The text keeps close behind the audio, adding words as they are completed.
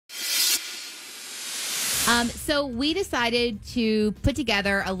So we decided to put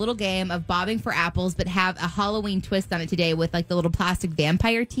together a little game of bobbing for apples, but have a Halloween twist on it today with like the little plastic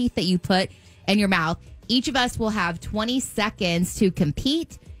vampire teeth that you put in your mouth. Each of us will have 20 seconds to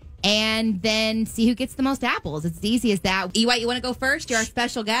compete and then see who gets the most apples. It's as easy as that. You want to go first? You're our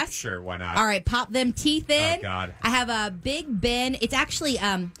special guest. Sure, why not? All right, pop them teeth in. Oh, God. I have a big bin. It's actually,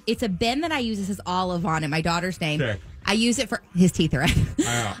 it's a bin that I use. This is Olive on it, my daughter's name. Okay. I use it for, his teeth are in.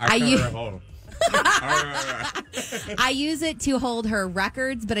 I use I use it to hold her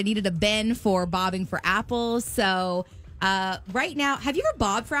records, but I needed a bin for bobbing for apples. So right now, have you ever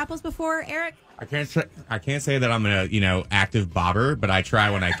bobbed for apples before, Eric? I can't say that I'm an active bobber, but I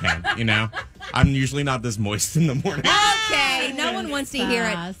try when I can. I'm usually not this moist in the morning. Okay, no one wants to hear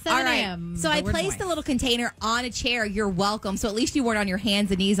it. 7 All right, a.m., so I placed the little container on a chair. You're welcome. So at least you weren't on your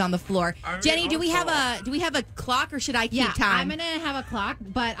hands and knees on the floor. Jenny, do we have a clock or should I keep time? I'm gonna have a clock,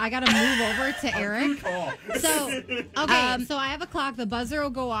 but I gotta move over to Eric. So I have a clock. The buzzer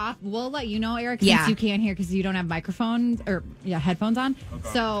will go off. We'll let you know, Eric, since you can't hear because you don't have microphones or headphones on. Okay.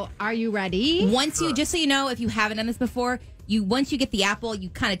 So are you ready? Once you, just so you know, if you haven't done this before, once you get the apple, you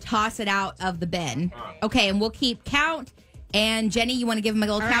kind of toss it out of the bin. Okay, and we'll keep count. And Jenny, you want to give him a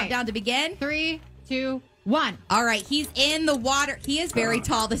little countdown to begin? 3, 2, 1. All right, he's in the water. He is very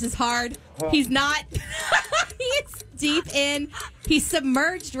tall. This is hard. He's not. He is deep in. He's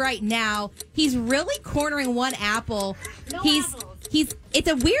submerged right now. He's really cornering one apple. It's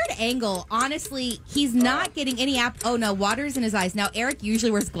a weird angle. Honestly, he's not getting any apple. Oh, no, water's in his eyes. Now, Eric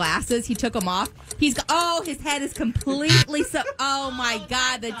usually wears glasses. He took them off. His head is completely oh, my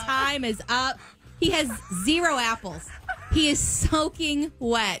God, the time is up. He has 0 apples. He is soaking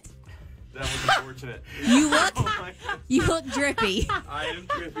wet. That was unfortunate. You look drippy. I am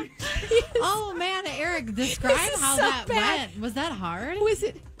drippy. Oh man, Eric, describe how so that bad. went. Was that hard? Was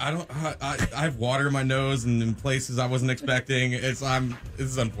it? I have water in my nose and in places I wasn't expecting. This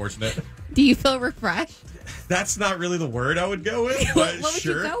is unfortunate. Do you feel refreshed? That's not really the word I would go with, but what would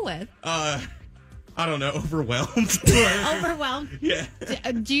sure. you go with? I don't know, overwhelmed. Overwhelmed. Yeah.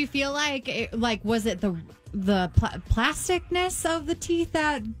 Do you feel like was it the plasticness of the teeth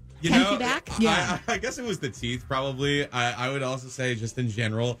that kept you back? Yeah. I guess it was the teeth, probably. I would also say, just in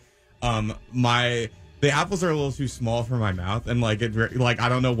general, the apples are a little too small for my mouth, and I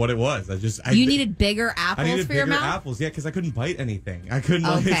don't know what it was. You needed bigger apples for your mouth? Apples, yeah, because I couldn't bite anything. I couldn't.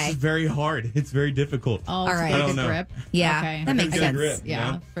 Okay. It's very hard. It's very difficult. All right. I don't know. Grip. Yeah, okay. That makes sense. Grip,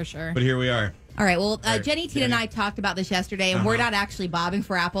 yeah, for sure. But here we are. All right. Well, Jenny, Tina, and I talked about this yesterday, and we're not actually bobbing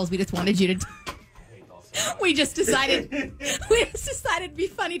for apples. We just wanted you to. We just decided it'd be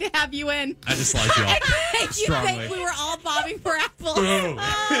funny to have you in. I dislike y'all. You think we were all bobbing for apples?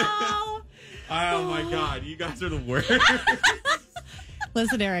 Oh my God, you guys are the worst.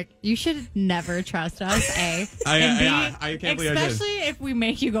 Listen, Eric, you should never trust us, A. I can't believe I did. Especially if we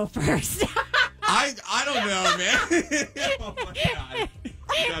make you go first. I don't know, man. Oh my God.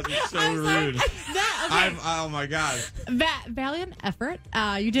 You guys are so rude. Oh my God. Valiant effort.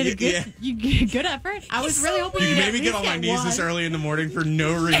 You did a good effort. I was really hoping you made me get on my knees this early in the morning for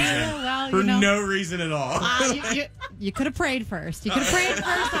no reason. No reason at all. You could have prayed first. You could have prayed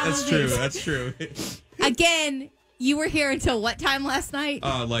first. That's true. Again, you were here until what time last night?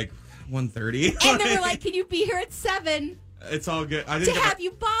 1:30. And they were like, "Can you be here at 7?" It's all good. I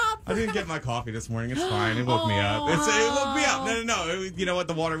didn't get my coffee this morning. It's fine. It woke me up. It woke me up. No. You know what?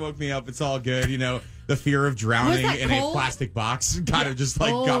 The water woke me up. It's all good. The fear of drowning in a plastic box kind of just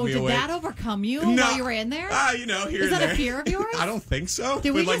got me away. Did that overcome you while you were in there? Here is that a fear of yours? I don't think so.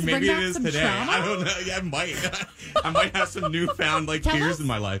 Did we but just maybe bring it back is some today. trauma? I don't know. Yeah, I might. I might have some newfound fears in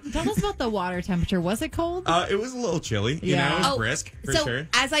my life. Tell us about the water temperature. Was it cold? It was a little chilly. It was brisk for sure.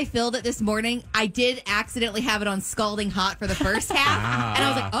 As I filled it this morning, I did accidentally have it on scalding hot for the first half, and I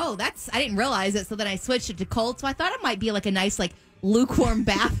was like, I didn't realize it. So then I switched it to cold. So I thought it might be like a nice lukewarm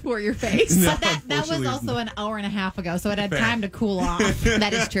bath for your face. No, but that was also an hour and a half ago, so it had time to cool off.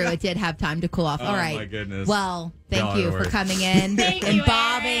 That is true. It did have time to cool off. All right. Oh, my goodness. Well, thank you for coming in and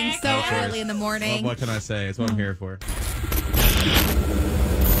bobbing so early in the morning. Well, what can I say? It's what I'm here for.